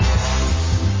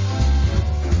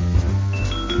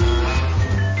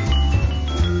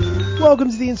Welcome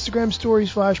to the Instagram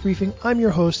Stories Flash Briefing. I'm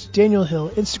your host, Daniel Hill,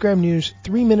 Instagram News,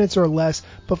 3 minutes or less.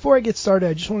 Before I get started,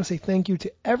 I just want to say thank you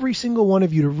to every single one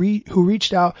of you who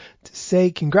reached out to say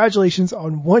congratulations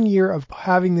on 1 year of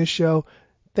having this show.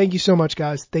 Thank you so much,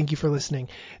 guys. Thank you for listening.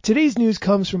 Today's news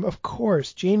comes from, of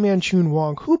course, Jane Manchun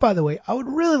Wong, who, by the way, I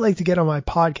would really like to get on my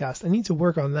podcast. I need to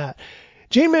work on that.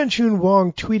 Jane Manchun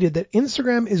Wong tweeted that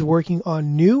Instagram is working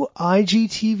on new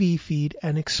IGTV feed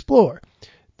and Explore.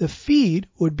 The feed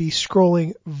would be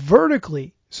scrolling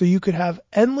vertically so you could have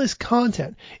endless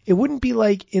content. It wouldn't be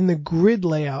like in the grid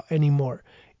layout anymore.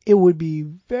 It would be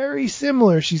very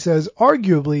similar, she says,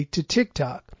 arguably to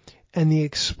TikTok. And the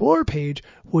Explore page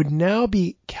would now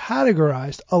be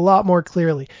categorized a lot more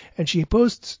clearly. And she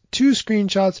posts 2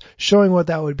 screenshots showing what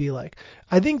that would be like.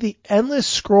 I think the endless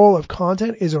scroll of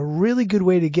content is a really good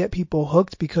way to get people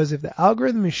hooked, because if the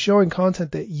algorithm is showing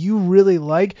content that you really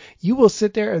like, you will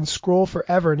sit there and scroll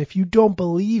forever. And if you don't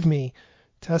believe me,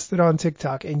 test it on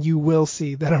TikTok and you will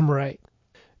see that I'm right.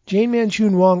 Jane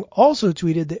Manchun Wong also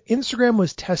tweeted that Instagram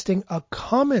was testing a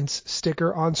comments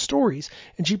sticker on stories,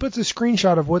 and she puts a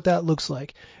screenshot of what that looks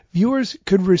like. Viewers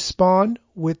could respond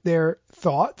with their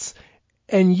thoughts,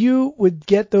 and you would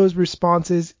get those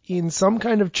responses in some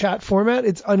kind of chat format.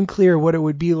 It's unclear what it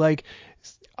would be like.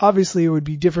 Obviously, it would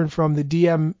be different from the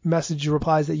DM message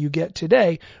replies that you get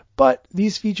today, but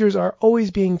these features are always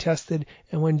being tested,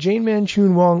 and when Jane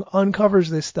Manchun Wong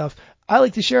uncovers this stuff, I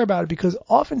like to share about it because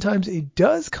oftentimes it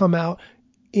does come out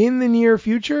in the near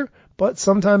future, but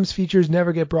sometimes features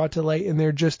never get brought to light and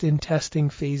they're just in testing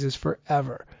phases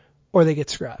forever, or they get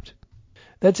scrapped.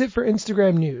 That's it for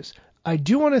Instagram news. I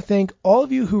do want to thank all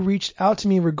of you who reached out to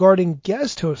me regarding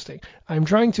guest hosting. I'm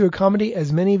trying to accommodate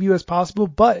as many of you as possible,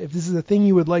 but if this is a thing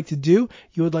you would like to do,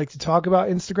 you would like to talk about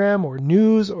Instagram or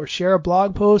news or share a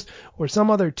blog post or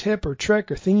some other tip or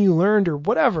trick or thing you learned or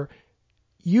whatever,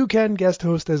 you can guest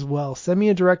host as well. Send me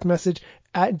a direct message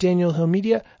at Daniel Hill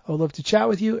Media. I would love to chat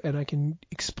with you and I can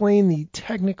explain the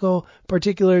technical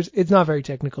particulars. It's not very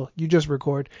technical. You just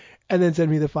record and then send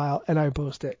me the file and I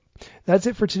post it. That's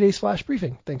it for today's Flash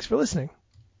Briefing. Thanks for listening.